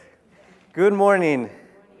Good morning.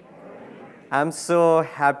 I'm so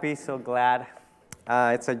happy, so glad.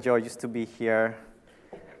 It's a joy just to be here.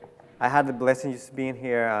 I had the blessing just being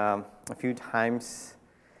here a few times,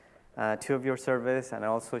 two of your service, and I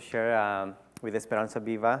also share with Esperanza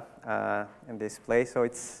Viva in this place. So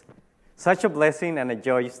it's such a blessing and a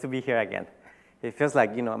joy just to be here again. It feels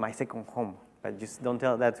like, my second home, but just don't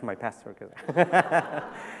tell that to my pastor.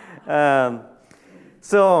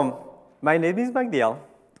 So my name is Magdiel.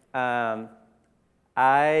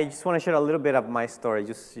 I just want to share a little bit of my story,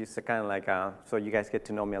 just to kind of like, so you guys get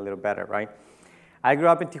to know me a little better, right? I grew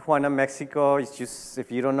up in Tijuana, Mexico. It's just,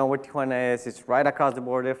 if you don't know where Tijuana is, it's right across the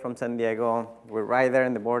border from San Diego. We're right there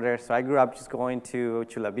in the border. So I grew up just going to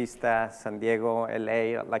Chula Vista, San Diego,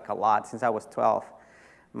 LA, like a lot since I was 12.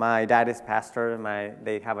 My dad is pastor.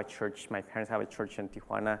 They have a church. My parents have a church in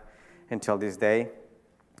Tijuana until this day.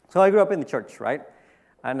 So I grew up in the church, right?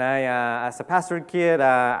 And I, as a pastor kid,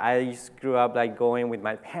 I just grew up like going with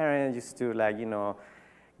my parents just to like,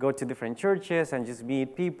 go to different churches and just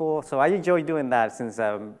meet people. So I enjoy doing that since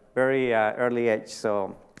a very early age.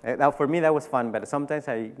 So for me, that was fun. But sometimes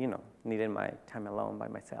I, needed my time alone by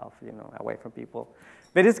myself, away from people.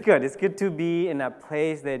 But it's good. It's good to be in a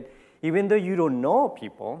place that even though you don't know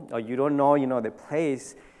people or you don't know, the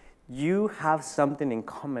place, you have something in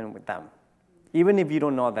common with them. Even if you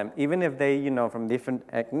don't know them, even if they, from different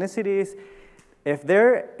ethnicities, if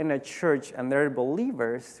they're in a church and they're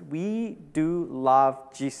believers, we do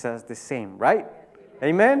love Jesus the same, right?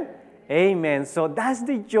 Amen? Amen. So that's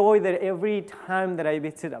the joy that every time that I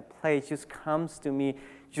visit a place just comes to me,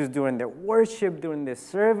 just during the worship, during the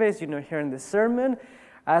service, hearing the sermon,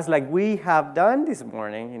 as like we have done this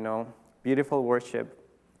morning, beautiful worship,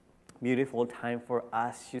 beautiful time for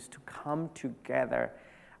us just to come together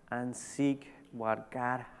and seek what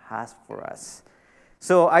God has for us.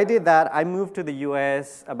 So I did that. I moved to the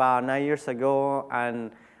U.S. about 9 years ago,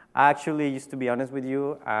 and actually, just to be honest with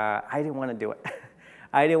you, I didn't want to do it.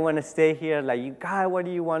 I didn't want to stay here like, God, what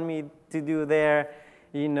do you want me to do there?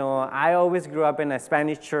 I always grew up in a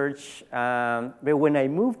Spanish church, but when I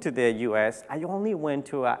moved to the U.S., I only went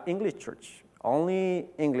to an English church, only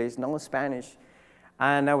English, no Spanish.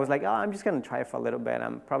 And I was like, I'm just going to try for a little bit.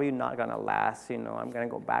 I'm probably not going to last, I'm going to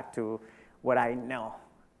go back to what I know.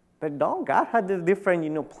 But no, God had a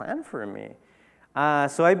different, plan for me.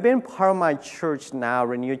 So I've been part of my church now,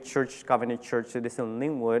 Renewed Church, Covenant Church, that is in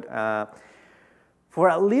Linwood, for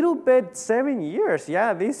a little bit, 7 years.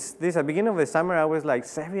 Yeah, this at the beginning of the summer, I was like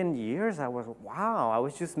 7 years. I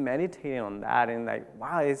was just meditating on that. And like,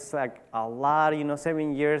 wow, it's like a lot,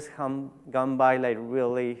 7 years gone by like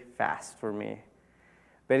really fast for me.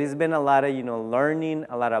 But it's been a lot of, learning,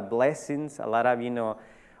 a lot of blessings, a lot of,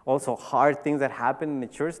 also hard things that happen in the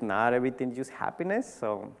church. Not everything just happiness.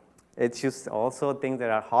 So it's just also things that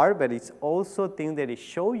are hard, but it's also things that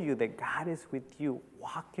show you that God is with you,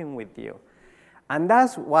 walking with you. And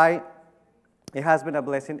that's why it has been a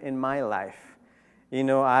blessing in my life.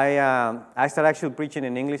 I started actually preaching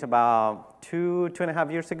in English about two and a half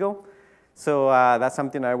years ago. So that's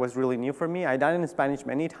something that was really new for me. I've done it in Spanish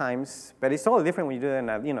many times, but it's all different when you do it in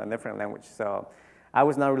a different language. So I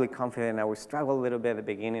was not really confident. I would struggle a little bit at the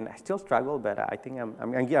beginning. I still struggle, but I think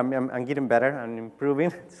I'm getting better. I'm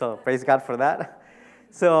improving. So praise God for that.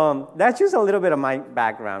 So that's just a little bit of my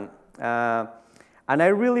background. And I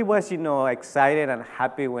really was, excited and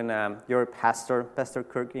happy when your Pastor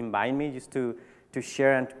Kirk, invited me just to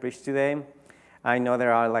share and to preach today. I know they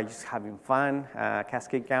are like just having fun,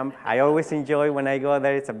 Cascade Camp. I always enjoy when I go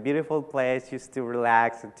there. It's a beautiful place just to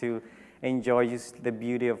relax and to enjoy just the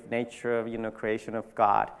beauty of nature, of, creation of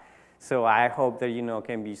God. So I hope that,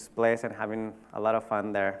 can be blessed and having a lot of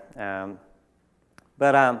fun there.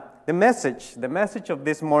 But the message of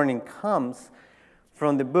this morning comes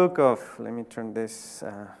from the book of, let me turn this,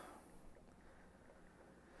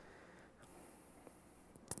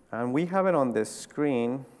 and we have it on the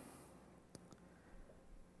screen.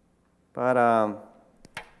 But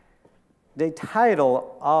the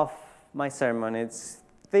title of my sermon is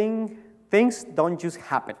Things Don't Just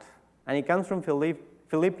Happen. And it comes from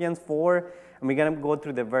Philippians 4, and we're going to go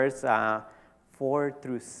through the verse 4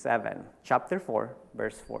 through 7. Chapter 4,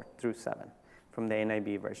 verse 4 through 7 from the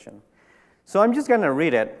NIV version. So I'm just going to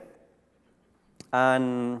read it.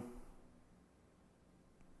 And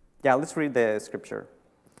yeah, let's read the scripture.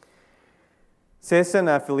 It says in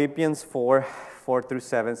Philippians 4 through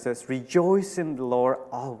 7 says, rejoice in the Lord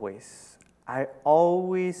always. I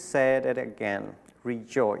always said it again,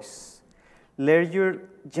 rejoice. Let your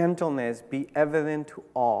gentleness be evident to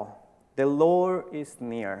all. The Lord is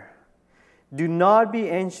near. Do not be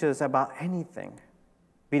anxious about anything,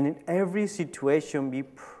 But in every situation,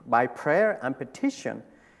 by prayer and petition,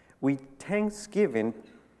 with thanksgiving,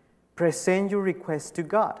 present your request to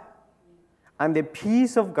God. And the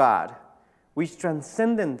peace of God, which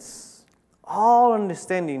transcends all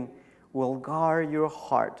understanding, will guard your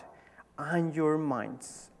heart and your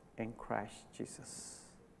minds in Christ Jesus.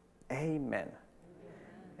 Amen.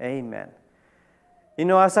 Amen. You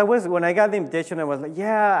know, when I got the invitation, I was like,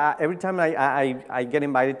 yeah, every time I get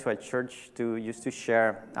invited to a church to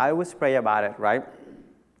share, I always pray about it, right?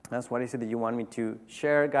 That's what is it that you want me to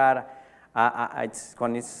share, God?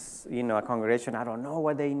 When it's, a congregation, I don't know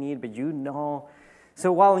what they need, but you know.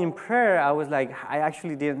 So while in prayer, I was like, I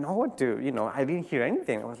actually didn't know what to, I didn't hear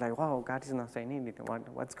anything. I was like, wow, God is not saying anything.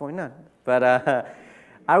 What's going on? But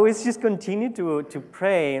I was just continue to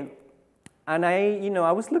pray. And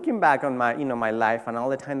I was looking back on my, my life and all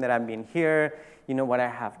the time that I've been here, what I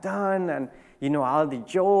have done, and, all the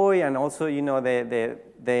joy, and also,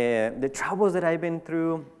 the troubles that I've been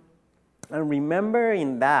through. And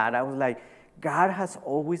remembering that, I was like, God has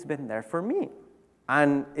always been there for me.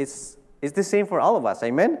 And it's the same for all of us,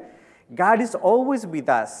 amen? God is always with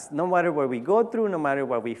us, no matter what we go through, no matter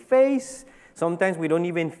what we face. Sometimes we don't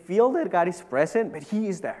even feel that God is present, but He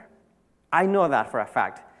is there. I know that for a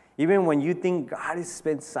fact. Even when you think God has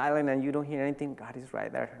been silent and you don't hear anything, God is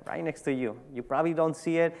right there, right next to you. You probably don't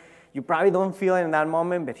see it. You probably don't feel it in that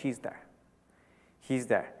moment, but He's there. He's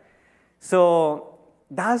there. So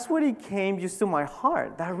that's what it came just to my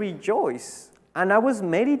heart, that rejoice. And I was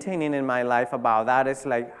meditating in my life about that. It's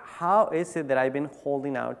like, how is it that I've been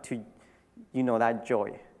holding out to, that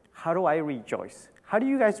joy? How do I rejoice? How do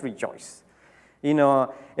you guys rejoice?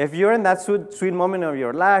 If you're in that sweet moment of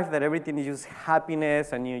your life that everything is just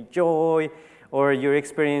happiness and your joy, or you're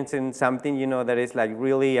experiencing something, that is like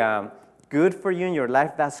really good for you in your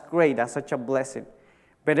life, that's great. That's such a blessing.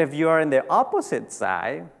 But if you are in the opposite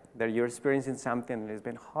side, that you're experiencing something that has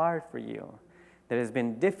been hard for you, that has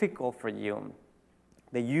been difficult for you,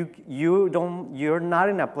 that you're not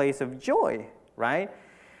in a place of joy, right?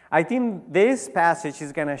 I think this passage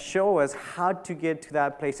is going to show us how to get to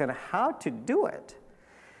that place and how to do it.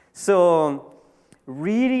 So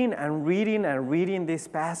reading and reading and reading this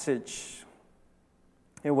passage,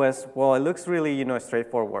 it looks really,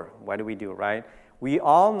 straightforward. What do we do, right? We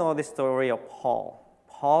all know the story of Paul.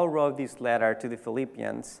 Paul wrote this letter to the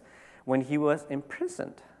Philippians when he was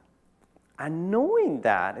imprisoned. And knowing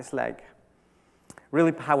that is like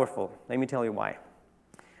really powerful. Let me tell you why.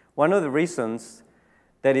 One of the reasons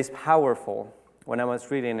that is powerful when I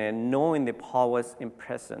was reading it, knowing that Paul was in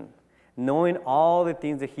prison, knowing all the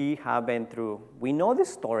things that he had been through. We know the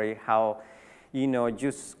story how,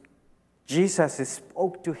 just Jesus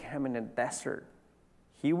spoke to him in the desert.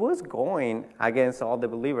 He was going against all the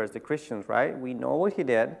believers, the Christians, right? We know what he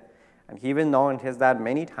did, and he even known his dad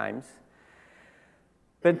many times.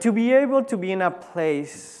 But to be able to be in a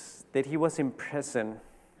place that he was in prison,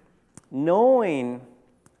 knowing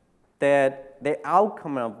that the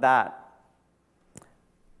outcome of that,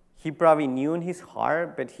 he probably knew in his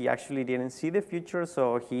heart, but he actually didn't see the future,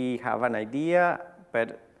 so he have an idea,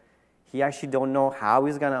 but he actually don't know how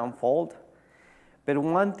it's going to unfold. But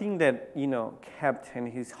one thing that, kept in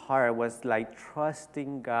his heart was like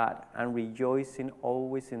trusting God and rejoicing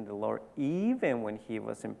always in the Lord, even when he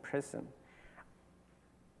was in prison.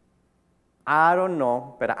 I don't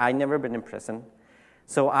know, but I never been in prison.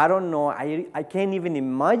 So I don't know, I can't even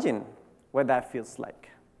imagine what that feels like.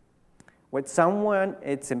 When someone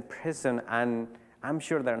is in prison, and I'm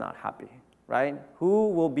sure they're not happy, right? Who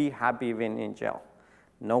will be happy even in jail?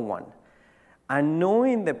 No one. And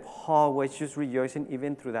knowing that Paul was just rejoicing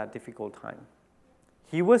even through that difficult time.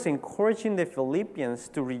 He was encouraging the Philippians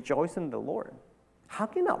to rejoice in the Lord. How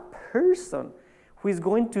can a person who is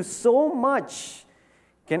going through so much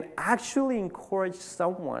can actually encourage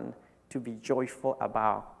someone to be joyful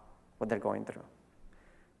about what they're going through?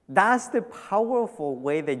 That's the powerful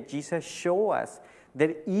way that Jesus showed us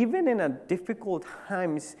that even in a difficult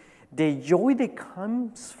times, the joy that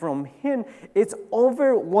comes from Him, it's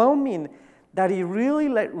overwhelming, that it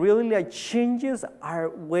really changes our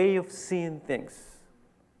way of seeing things.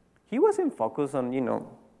 He wasn't focused on,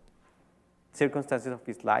 circumstances of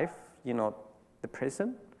his life, the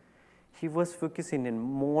prison. He was focusing in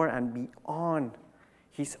more and beyond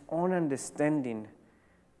his own understanding.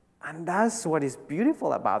 And that's what is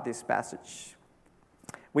beautiful about this passage.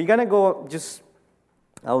 We're going to go just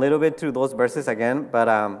a little bit through those verses again, but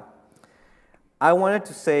I wanted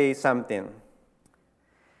to say something.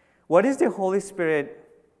 What is the Holy Spirit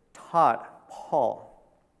taught Paul?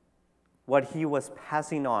 What he was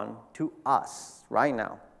passing on to us right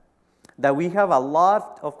now? That we have a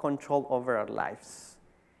lot of control over our lives.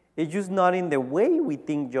 It's just not in the way we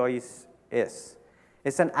think joy is.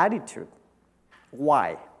 It's an attitude.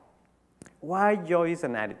 Why? Why joy is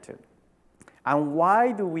an attitude? And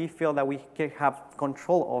why do we feel that we can have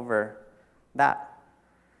control over that?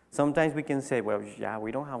 Sometimes we can say, well, yeah,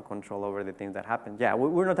 we don't have control over the things that happen. Yeah,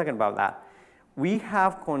 we're not talking about that. We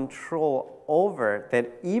have control over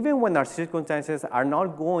that even when our circumstances are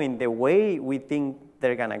not going the way we think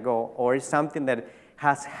they're going to go, or it's something that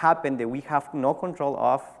has happened that we have no control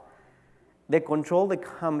of, the control that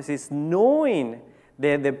comes is knowing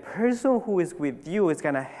that the person who is with you is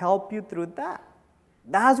going to help you through that.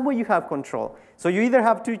 That's where you have control. So you either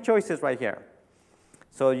have two choices right here.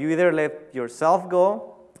 So you either let yourself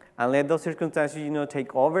go and let those circumstances,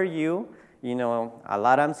 take over you. A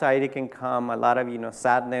lot of anxiety can come, a lot of,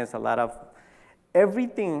 sadness, a lot of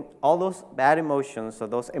everything, all those bad emotions, or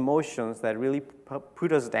those emotions that really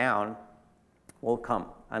put us down will come.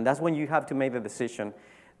 And that's when you have to make the decision.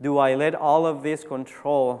 Do I let all of this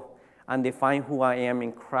control and define who I am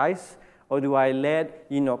in Christ? Or do I let,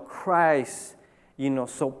 Christ,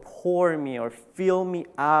 support me or fill me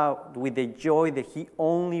out with the joy that he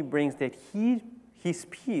only brings, that his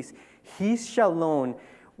peace, his shalom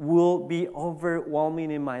will be overwhelming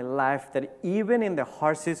in my life, that even in the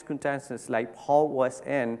hard circumstances like Paul was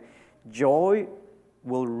in, joy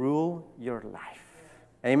will rule your life.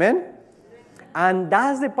 Amen? And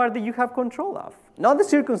that's the part that you have control of. Not the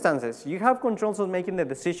circumstances. You have control of making the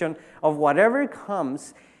decision of whatever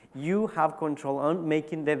comes. You have control on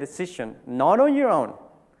making the decision, not on your own.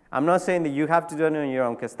 I'm not saying that you have to do it on your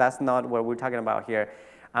own, because that's not what we're talking about here.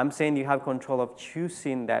 I'm saying you have control of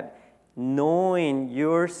choosing that, knowing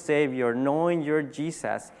your Savior, knowing your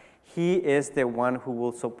Jesus, he is the one who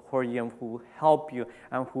will support you and who will help you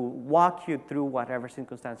and who will walk you through whatever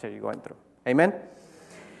circumstance you're going through. Amen?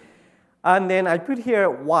 And then I put here,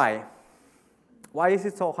 why? Why is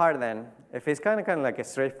it so hard then? If it's kind of like a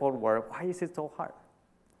straightforward word, why is it so hard?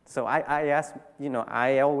 So I ask,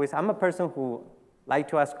 I'm a person who like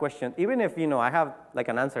to ask questions, even if, I have like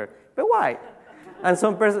an answer, but why? And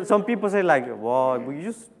some people say like, well, we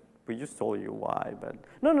just told you why, but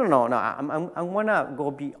no. I want to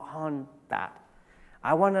go beyond that.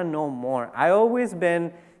 I want to know more. I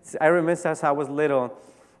remember since I was little,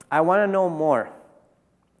 I want to know more.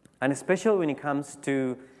 And especially when it comes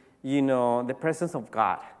to, the presence of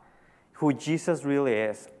God, who Jesus really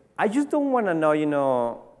is. I just don't want to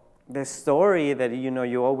know, the story that,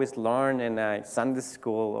 you always learn in a Sunday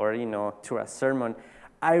school or, through a sermon.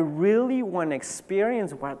 I really want to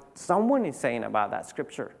experience what someone is saying about that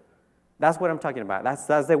scripture. That's what I'm talking about.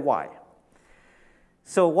 That's the why.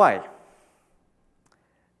 So why?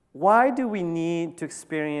 Why do we need to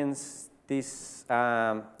experience this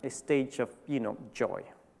stage of, joy?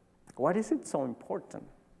 Why is it so important?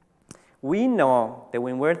 We know that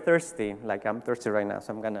when we're thirsty, like I'm thirsty right now,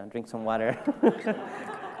 so I'm going to drink some water.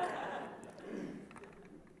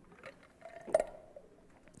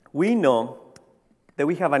 We know that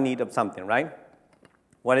we have a need of something, right?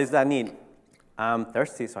 What is that need? I'm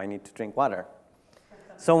thirsty, so I need to drink water.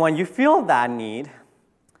 So when you feel that need,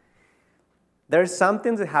 there's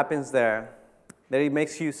something that happens there that it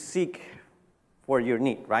makes you seek for your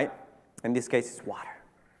need, right? In this case, it's water.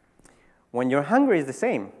 When you're hungry, it's the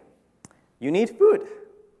same. You need food.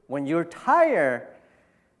 When you're tired,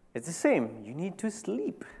 it's the same. You need to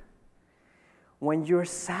sleep. When you're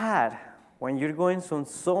sad, when you're going through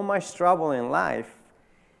so much trouble in life,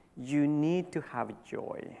 you need to have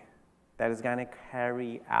joy that is going to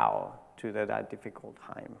carry out to that difficult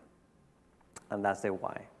time. And that's the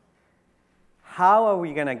why. How are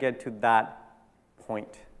we going to get to that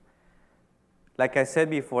point? Like I said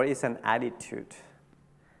before, it's an attitude.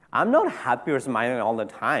 I'm not happy or smiling all the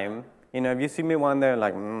time. If you see me one day,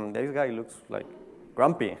 like, this guy looks like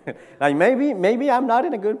grumpy. Like maybe I'm not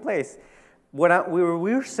in a good place. What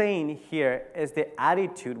we're saying here is the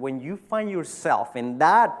attitude when you find yourself in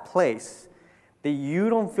that place that you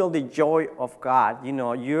don't feel the joy of God.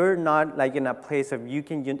 You're not like in a place of you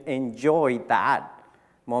can enjoy that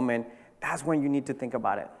moment. That's when you need to think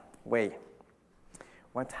about it. Wait,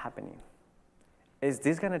 what's happening? Is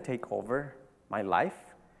this going to take over my life?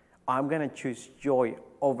 I'm going to choose joy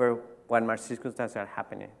over when my circumstances are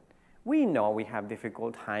happening. We know we have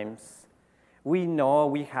difficult times. We know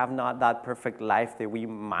we have not that perfect life that we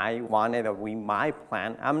might want it or we might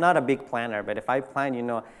plan. I'm not a big planner, but if I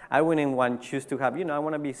plan, I wouldn't choose to have, I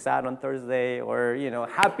want to be sad on Thursday or,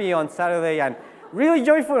 happy on Saturday and really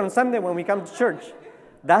joyful on Sunday when we come to church.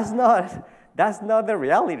 That's not the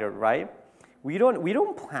reality, right? We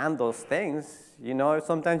don't plan those things.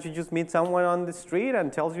 Sometimes you just meet someone on the street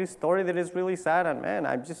and tells you a story that is really sad and man,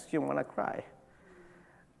 I just want to cry.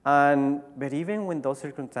 But even when those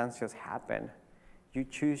circumstances happen, you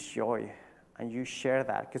choose joy and you share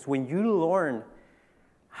that. Because when you learn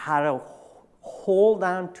how to hold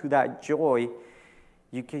on to that joy,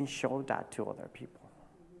 you can show that to other people,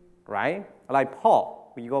 right? Like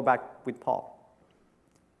Paul, when you go back with Paul.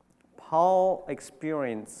 Paul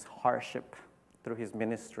experienced hardship through his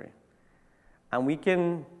ministry. And we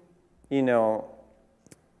can,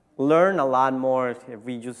 learn a lot more if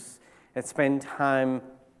we just spend time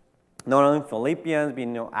not only in Philippians,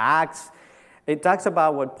 but Acts. It talks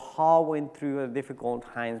about what Paul went through at difficult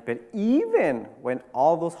times, but even when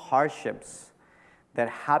all those hardships that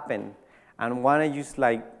happened, and want to just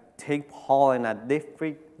take Paul in a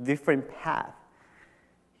different path,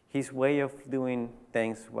 his way of doing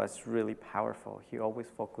things was really powerful. He always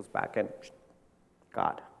focused back on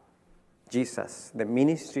God, Jesus, the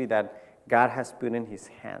ministry that God has put in his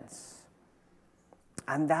hands.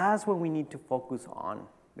 And that's what we need to focus on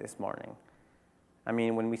this morning. I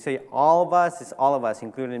mean, when we say all of us, it's all of us,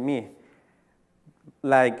 including me.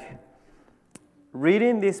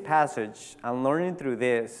 Reading this passage and learning through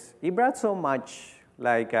this, it brought so much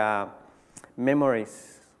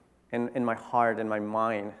memories in my heart and my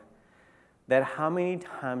mind, that how many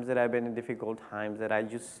times that I've been in difficult times that I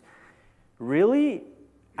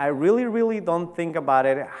really don't think about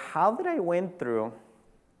it, how that I went through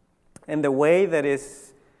in the way that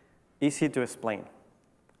is easy to explain.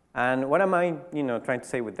 And what am I, trying to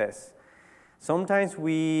say with this? Sometimes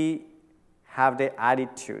we have the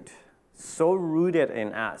attitude so rooted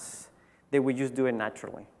in us that we just do it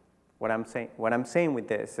naturally. What I'm saying with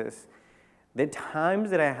this is the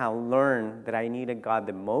times that I have learned that I needed God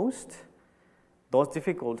the most, those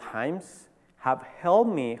difficult times have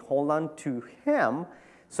helped me hold on to him.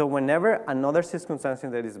 So whenever another circumstance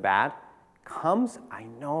that is bad comes, I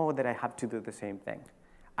know that I have to do the same thing.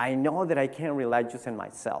 I know that I can't rely just on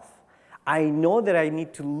myself. I know that I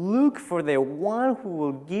need to look for the one who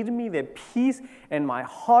will give me the peace in my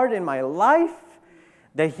heart, in my life,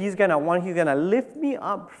 that he's gonna lift me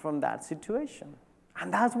up from that situation.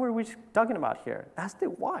 And that's what we're talking about here. That's the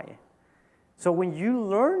why. So when you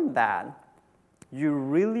learn that, you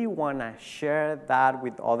really want to share that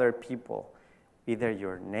with other people, either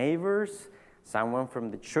your neighbors, someone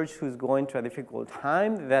from the church who's going through a difficult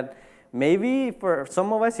time, that maybe for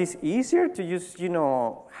some of us it's easier to just,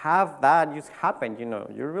 have that just happen.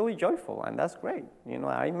 You're really joyful, and that's great.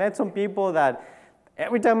 I met some people that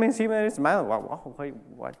every time I see them, they smile. Wow, wait,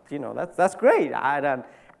 what? That's great. I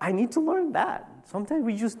need to learn that. Sometimes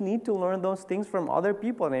we just need to learn those things from other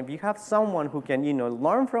people, and if you have someone who can,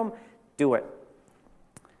 learn from, do it.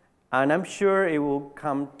 And I'm sure it will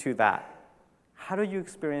come to that. How do you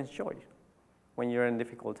experience joy when you're in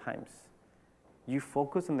difficult times? You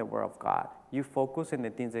focus on the Word of God. You focus on the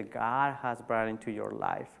things that God has brought into your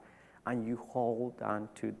life, and you hold on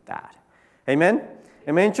to that. Amen?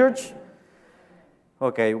 Amen, church?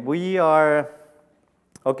 Okay, the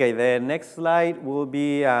next slide will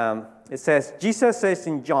be, it says, Jesus says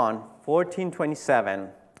in John 14:27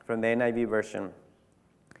 from the NIV version,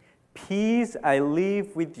 "Peace I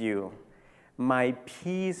leave with you, my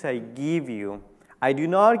peace I give you. I do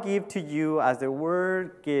not give to you as the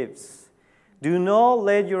world gives. Do not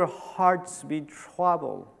let your hearts be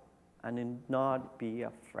troubled, and do not be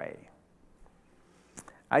afraid."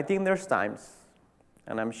 I think there's times,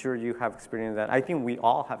 and I'm sure you have experienced that. I think we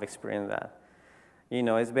all have experienced that.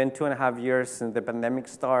 It's been 2.5 years since the pandemic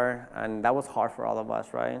started, and that was hard for all of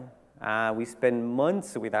us, right? We spent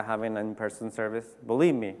months without having an in-person service.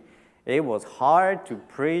 Believe me, it was hard to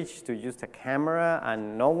preach to just a camera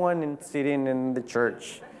and no one sitting in the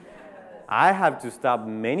church. I had to stop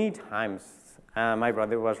many times. My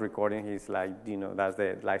brother was recording. He's like, that's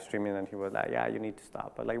the live streaming, and he was like, "Yeah, you need to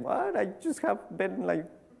stop." I'm like, "What? I just have been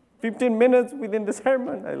 15 minutes within the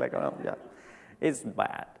sermon." I'm like, "Oh, yeah, it's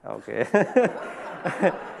bad." Okay.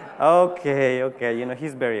 Okay.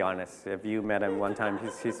 He's very honest. If you met him one time,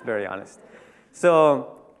 he's very honest.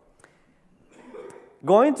 So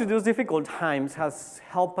going through those difficult times has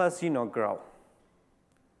helped us, grow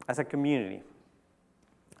as a community,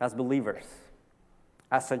 as believers,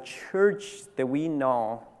 as a church that we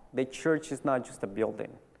know. The church is not just a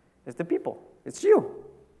building; it's the people. It's you.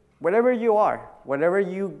 Whatever you are, whatever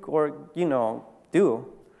you do,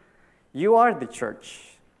 you are the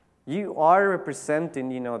church. You are representing,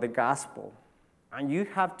 the gospel, and you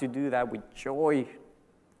have to do that with joy,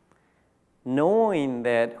 knowing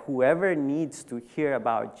that whoever needs to hear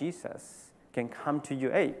about Jesus can come to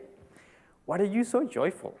you. "Hey, why are you so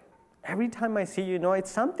joyful? Every time I see you,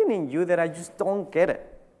 it's something in you that I just don't get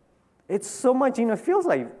it. It's so much, it feels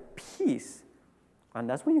like peace." And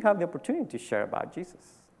that's when you have the opportunity to share about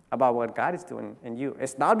Jesus. about what God is doing in you.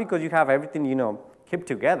 It's not because you have everything, kept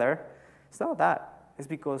together. It's not that. It's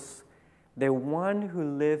because the one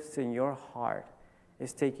who lives in your heart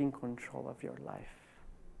is taking control of your life.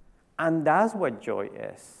 And that's what joy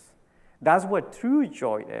is. That's what true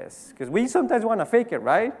joy is. Because we sometimes want to fake it,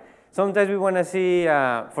 right? Sometimes we want to see,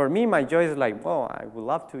 for me, my joy is like, I would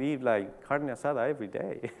love to eat like carne asada every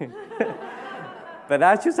day. But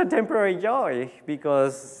that's just a temporary joy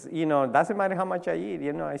because, doesn't matter how much I eat,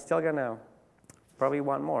 I'm still going to probably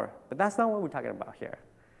want more. But that's not what we're talking about here.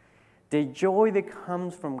 The joy that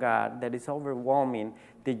comes from God that is overwhelming,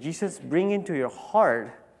 that Jesus brings into your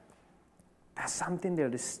heart, that's something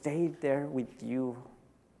that will stay there with you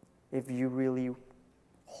if you really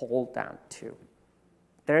hold down to.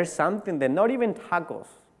 There's something that not even tacos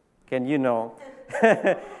can,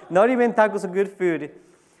 not even tacos of good food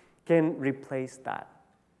can replace that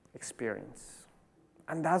experience.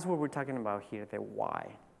 And that's what we're talking about here, the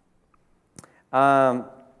why.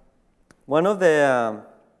 One of the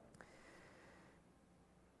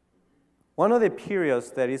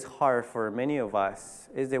periods that is hard for many of us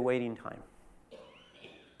is the waiting time.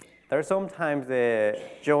 There's sometimes the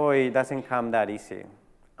joy doesn't come that easy,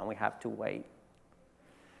 and we have to wait.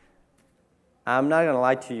 I'm not going to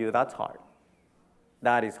lie to you, that's hard.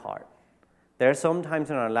 That is hard. There are some times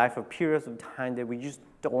in our life, or periods of time, that we just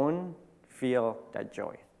don't feel that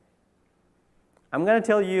joy. I'm going to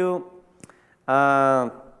tell you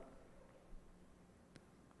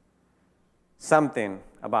something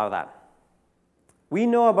about that. We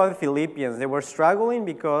know about the Philippians. They were struggling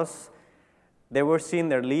because they were seeing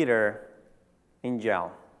their leader in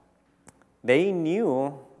jail. They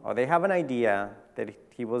knew, or they have an idea, that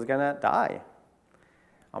he was going to die.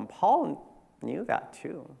 And Paul knew that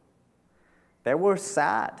too. They were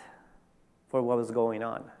sad for what was going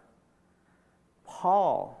on.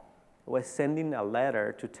 Paul was sending a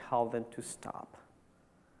letter to tell them to stop.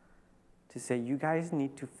 To say, you guys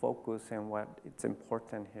need to focus on what is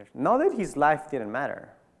important here. Not that his life didn't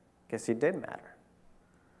matter, because it did matter.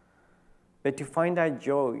 But to find that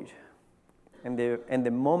joy in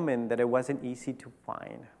the moment that it wasn't easy to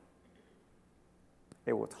find,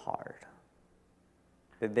 it was hard.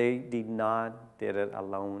 That they did not did it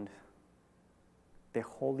alone. The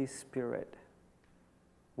Holy Spirit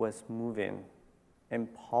was moving in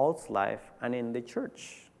Paul's life and in the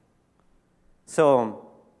church. So,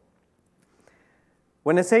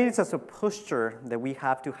 when I say it's as a posture that we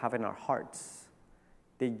have to have in our hearts,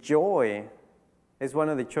 the joy is one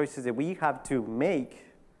of the choices that we have to make,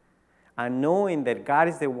 and knowing that God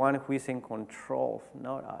is the one who is in control,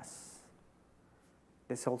 not us.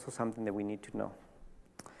 It's also something that we need to know.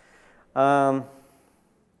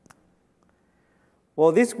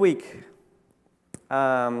 Well, this week,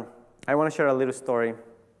 I want to share a little story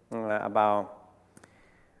about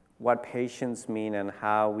what patience means and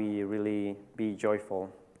how we really be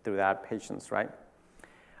joyful through that patience, right?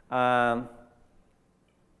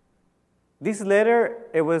 This letter,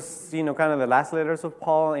 it was, kind of the last letters of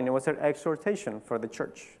Paul, and it was an exhortation for the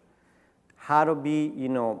church. How to be,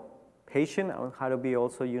 patient, and how to be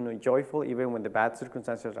also, joyful even when the bad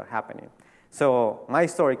circumstances are happening. So my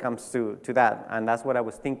story comes to that, and that's what I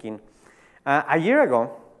was thinking. A year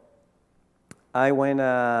ago, I went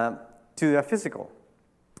to a physical,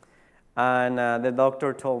 and the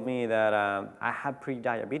doctor told me that I had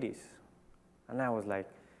pre-diabetes. And I was like,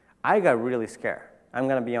 I got really scared. I'm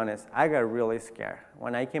going to be honest, I got really scared.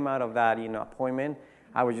 When I came out of that appointment,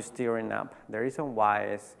 I was just tearing up. The reason why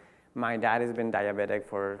is my dad has been diabetic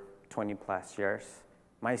for 20 plus years.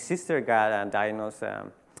 My sister got diagnosed,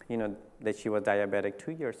 that she was diabetic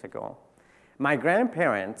 2 years ago. My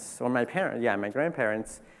grandparents, my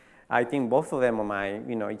grandparents, I think both of them on my,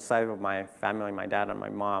 each side of my family, my dad and my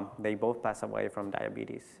mom, they both passed away from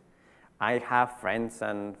diabetes. I have friends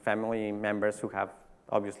and family members who have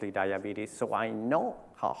obviously diabetes, so I know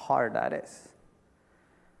how hard that is.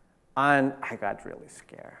 And I got really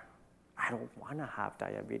scared. I don't want to have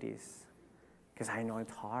diabetes because I know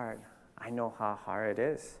it's hard. I know how hard it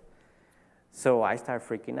is. So I started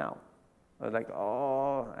freaking out. I was like,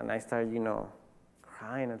 oh, and I started,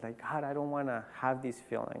 crying. I was like, God, I don't want to have this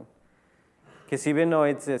feeling. Because even though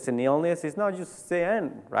it's an illness, it's not just the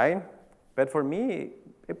end, right? But for me,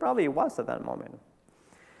 it probably was at that moment.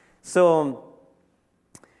 So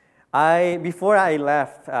before I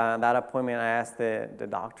left that appointment, I asked the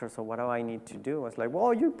doctor, so what do I need to do? I was like,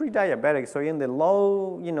 well, you're pre-diabetic, so you're in the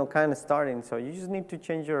low, kind of starting, so you just need to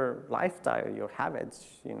change your lifestyle, your habits.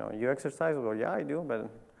 You exercise? Well, yeah, I do, but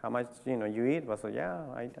how much, you eat? I said, yeah,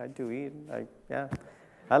 I do eat.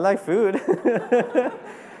 I like food.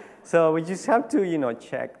 So we just have to,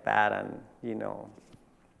 check that and,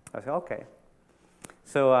 I said, okay.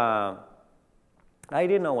 So I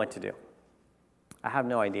didn't know what to do. I have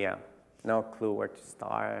no idea, no clue where to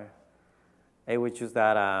start. It was just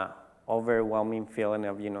that overwhelming feeling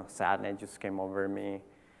of, sadness just came over me.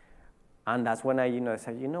 And that's when I,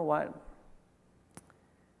 said, you know what?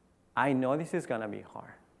 I know this is going to be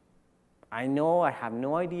hard. I know I have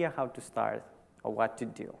no idea how to start or what to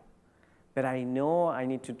do. But I know I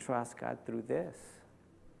need to trust God through this.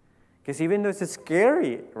 Because even though it's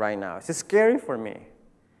scary right now, it's scary for me,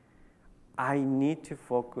 I need to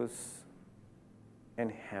focus in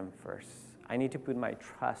Him first. I need to put my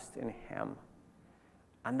trust in Him.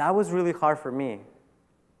 And that was really hard for me.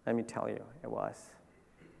 Let me tell you, it was.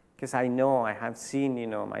 Because I know I have seen,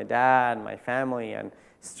 my dad, my family, and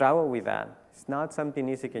struggle with that. It's not something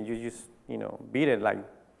easy. Can you just, beat it like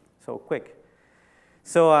so quick?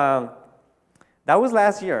 So that was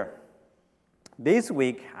last year. This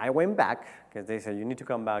week, I went back because they said, you need to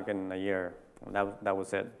come back in a year. And that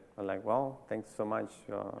was it. I'm like, well, thanks so much.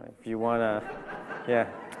 If you want to, yeah.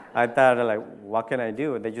 I thought, like, what can I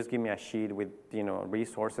do? They just give me a sheet with,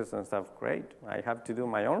 resources and stuff. Great. I have to do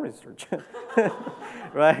my own research,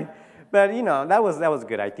 right? But, that was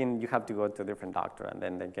good. I think you have to go to a different doctor, and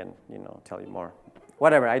then they can, tell you more.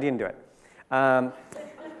 Whatever, I didn't do it.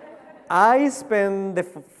 I spent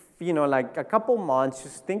like a couple months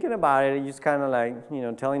just thinking about it, just kind of like,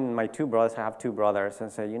 telling my two brothers, I have two brothers,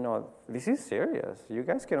 and say, this is serious. You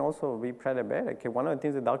guys can also be pre-diabetic. One of the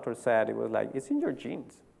things the doctor said, it was like, it's in your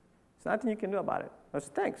genes. There's nothing you can do about it. I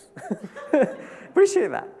said, thanks.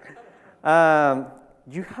 Appreciate that.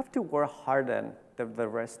 You have to work harder than the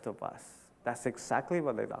rest of us. That's exactly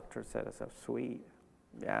what the doctor said. I said, sweet.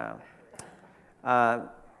 Yeah.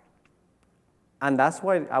 And that's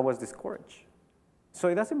why I was discouraged. So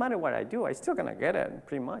it doesn't matter what I do. I'm still going to get it,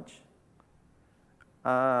 pretty much.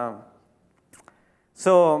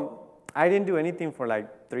 So I didn't do anything for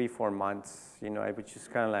like 3-4 months. I would just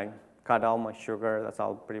kind of like cut all my sugar. That's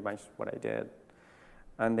all pretty much what I did.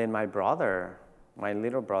 And then my brother, my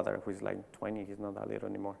little brother, who's like 20, he's not that little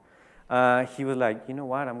anymore. He was like, you know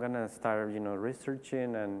what, I'm going to start,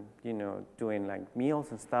 researching and, doing like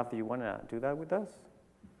meals and stuff. Do you want to do that with us?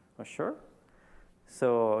 Oh, sure.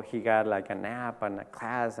 So he got like an app and a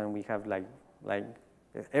class, and we have like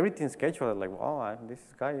everything scheduled. Like, wow, this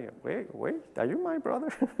guy, wait, are you my brother?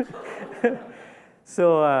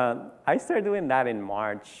 So I started doing that in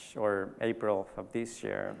March or April of this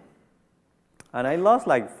year. And I lost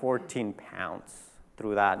like 14 pounds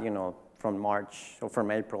through that, from March or from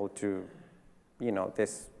April to,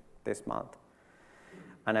 this month.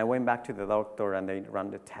 And I went back to the doctor, and they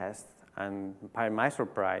ran the test. And by my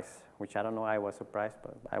surprise, which I don't know I was surprised,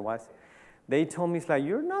 but I was, they told me, it's like,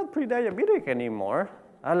 you're not pre-diabetic anymore.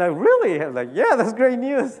 I'm like, really? I'm like, yeah, that's great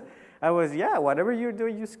news. I was, yeah, whatever you're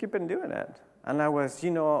doing, you keep on doing it. And I was,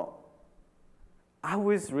 I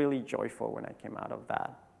was really joyful when I came out of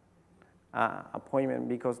that appointment,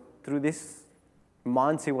 because through these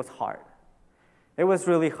months, it was hard. It was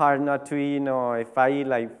really hard not to eat, if I eat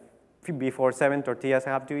like before 7 tortillas, I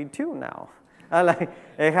have to eat 2 now. I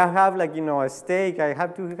have like, a steak, I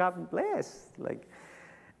have to have less.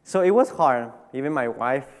 So it was hard. Even my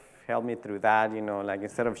wife helped me through that, like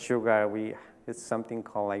instead of sugar, it's something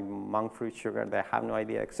called like monk fruit sugar that I have no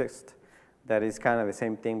idea exists. That is kind of the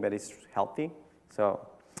same thing, but it's healthy. So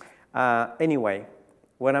anyway,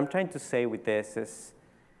 what I'm trying to say with this is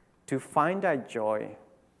to find that joy,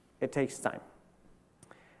 it takes time.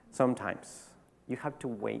 Sometimes you have to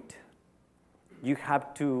wait. You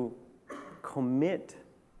have to commit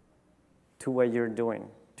to what you're doing,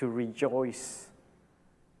 to rejoice.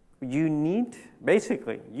 You need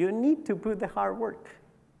to put the hard work.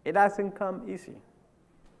 It doesn't come easy.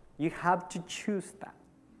 You have to choose that.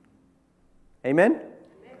 Amen?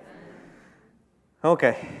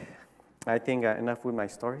 Okay. I think enough with my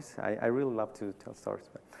stories. I really love to tell stories.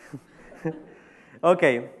 But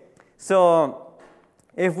okay. So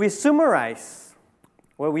if we summarize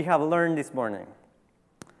what we have learned this morning,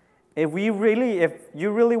 if you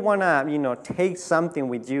really want to, take something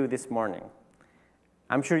with you this morning,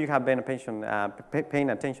 I'm sure you have been paying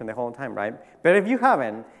attention the whole time, right? But if you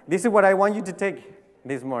haven't, this is what I want you to take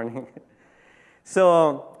this morning.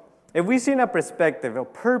 So if we see in a perspective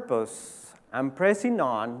of purpose and pressing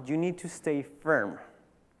on, you need to stay firm.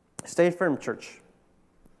 Stay firm, church.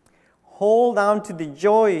 Hold on to the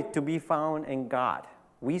joy to be found in God.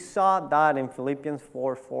 We saw that in Philippians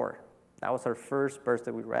 4:4. That was our first verse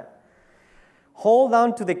that we read. Hold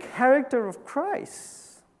on to the character of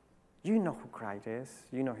Christ. You know who Christ is.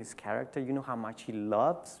 You know his character. You know how much he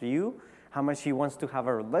loves you, how much he wants to have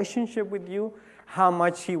a relationship with you, how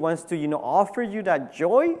much he wants to, offer you that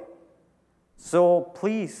joy. So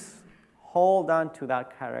please hold on to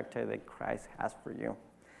that character that Christ has for you.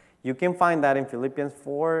 You can find that in Philippians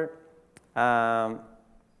 4,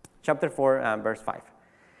 chapter 4, verse 5.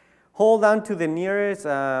 Hold on to the nearest,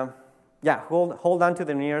 hold on to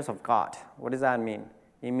the nearest of God. What does that mean?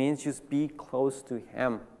 It means just be close to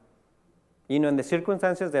him. In the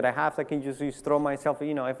circumstances that I have, I can just throw myself,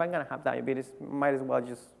 if I'm going to have diabetes, might as well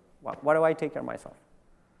just, why do I take care of myself?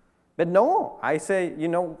 But no, I say,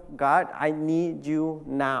 God, I need you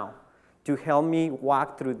now to help me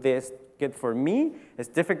walk through this. For me, it's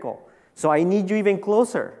difficult. So I need you even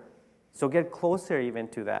closer. So get closer even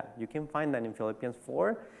to that. You can find that in Philippians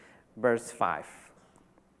 4, verse 5.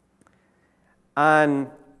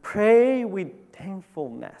 And pray with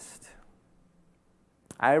thankfulness.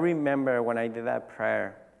 I remember when I did that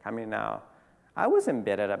prayer coming out, I wasn't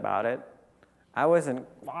bitter about it. I wasn't,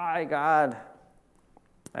 why God?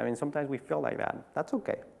 Sometimes we feel like that. That's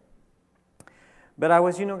okay. But I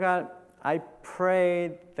was, God, I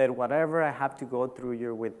prayed that whatever I have to go through,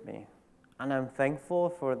 you're with me. And I'm thankful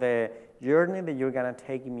for the journey that you're going to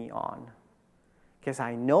take me on. Because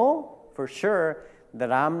I know for sure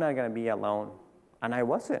that I'm not going to be alone. And I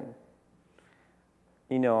wasn't.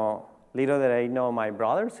 Little that I know, my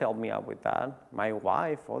brothers helped me out with that. My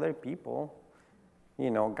wife, other people.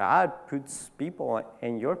 God puts people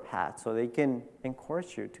in your path so they can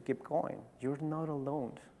encourage you to keep going. You're not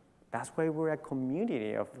alone. That's why we're a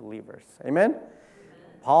community of believers. Amen?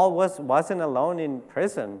 Paul wasn't alone in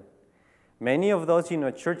prison. Many of those,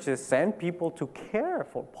 churches sent people to care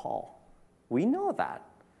for Paul. We know that.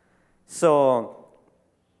 So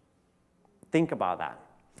think about that.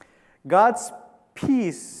 God's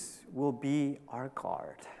peace will be our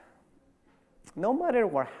guard. No matter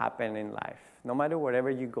what happens in life, no matter whatever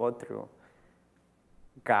you go through,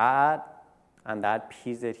 God and that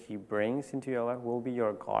peace that he brings into your life will be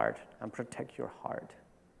your guard and protect your heart.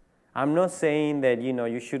 I'm not saying that,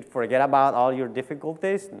 you should forget about all your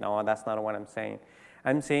difficulties. No, that's not what I'm saying.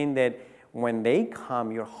 I'm saying that when they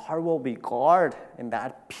come, your heart will be guarded in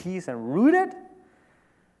that peace and rooted,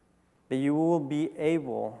 that you will be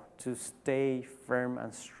able to stay firm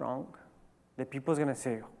and strong. That people's going to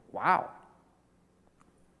say, wow,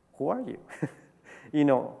 who are you?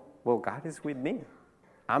 Well, God is with me.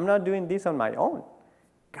 I'm not doing this on my own.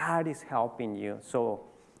 God is helping you. So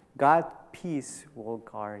God's peace will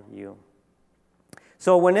guard you.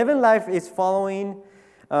 So whenever life is following,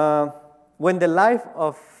 when the life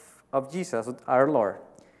of Jesus, our Lord,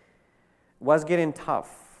 was getting tough,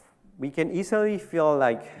 we can easily feel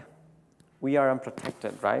like we are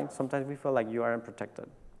unprotected, right? Sometimes we feel like you are unprotected,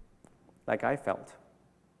 like I felt.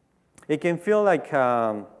 It can feel like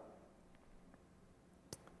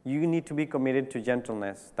you need to be committed to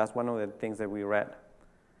gentleness. That's one of the things that we read.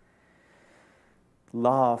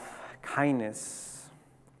 Love, kindness.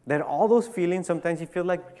 That all those feelings sometimes you feel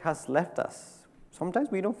like has left us. Sometimes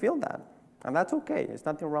we don't feel that. And that's okay. There's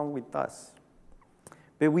nothing wrong with us.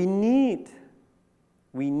 But we need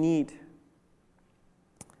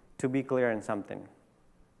to be clear in something.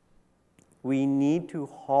 We need to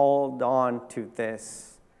hold on to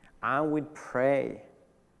this. And we pray.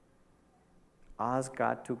 Ask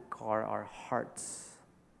God to guard our hearts,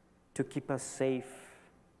 to keep us safe.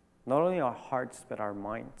 Not only our hearts, but our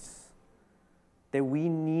minds. That we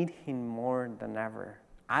need him more than ever.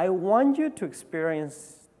 I want you to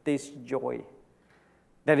experience this joy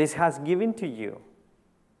that he has given to you.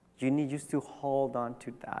 You need just to hold on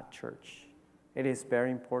to that, church. It is very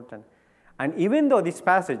important. And even though this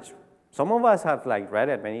passage, some of us have read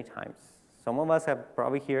it many times. Some of us have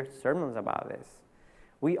probably heard sermons about this.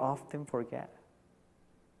 We often forget.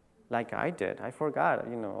 Like I did. I forgot,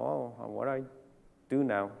 what I do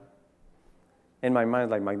now. In my mind,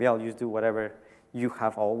 like, Magdiel, you do whatever you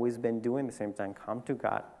have always been doing at the same time. Come to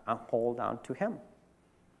God and hold on to him.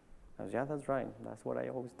 I was, yeah, that's right. That's what I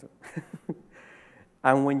always do.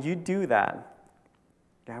 And when you do that,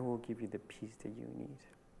 God will give you the peace that you need.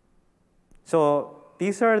 So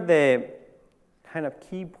these are the kind of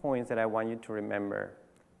key points that I want you to remember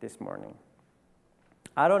this morning.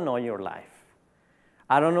 I don't know your life.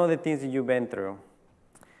 I don't know the things that you've been through.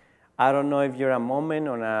 I don't know if you're a moment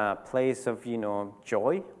on a place of,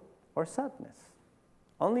 joy or sadness.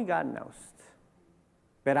 Only God knows.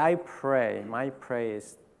 But I pray, my prayer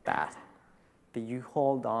is that you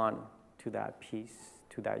hold on to that peace,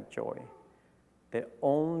 to that joy, that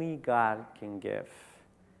only God can give.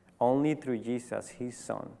 Only through Jesus, his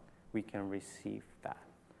Son, we can receive that.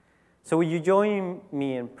 So will you join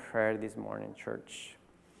me in prayer this morning, church?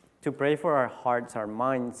 To pray for our hearts, our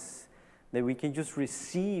minds, that we can just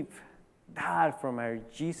receive that from our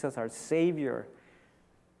Jesus, our Savior,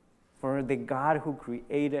 for the God who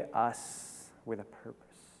created us with a purpose.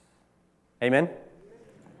 Amen?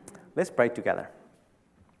 Let's pray together.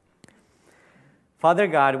 Father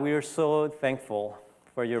God, we are so thankful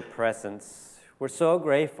for your presence. We're so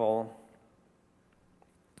grateful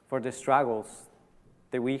for the struggles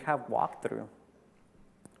that we have walked through,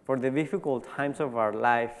 for the difficult times of our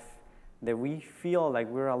life that we feel like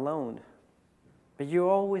we're alone. But you're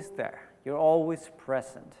always there. You're always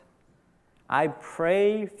present. I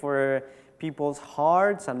pray for people's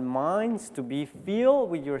hearts and minds to be filled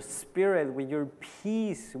with your spirit, with your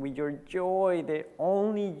peace, with your joy that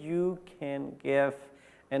only you can give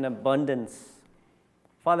in abundance.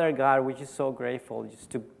 Father God, we're just so grateful just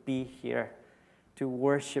to be here, to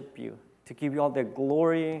worship you, to give you all the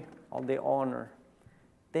glory, all the honor.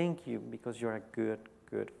 Thank you because you're a good,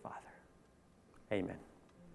 good Father. Amen.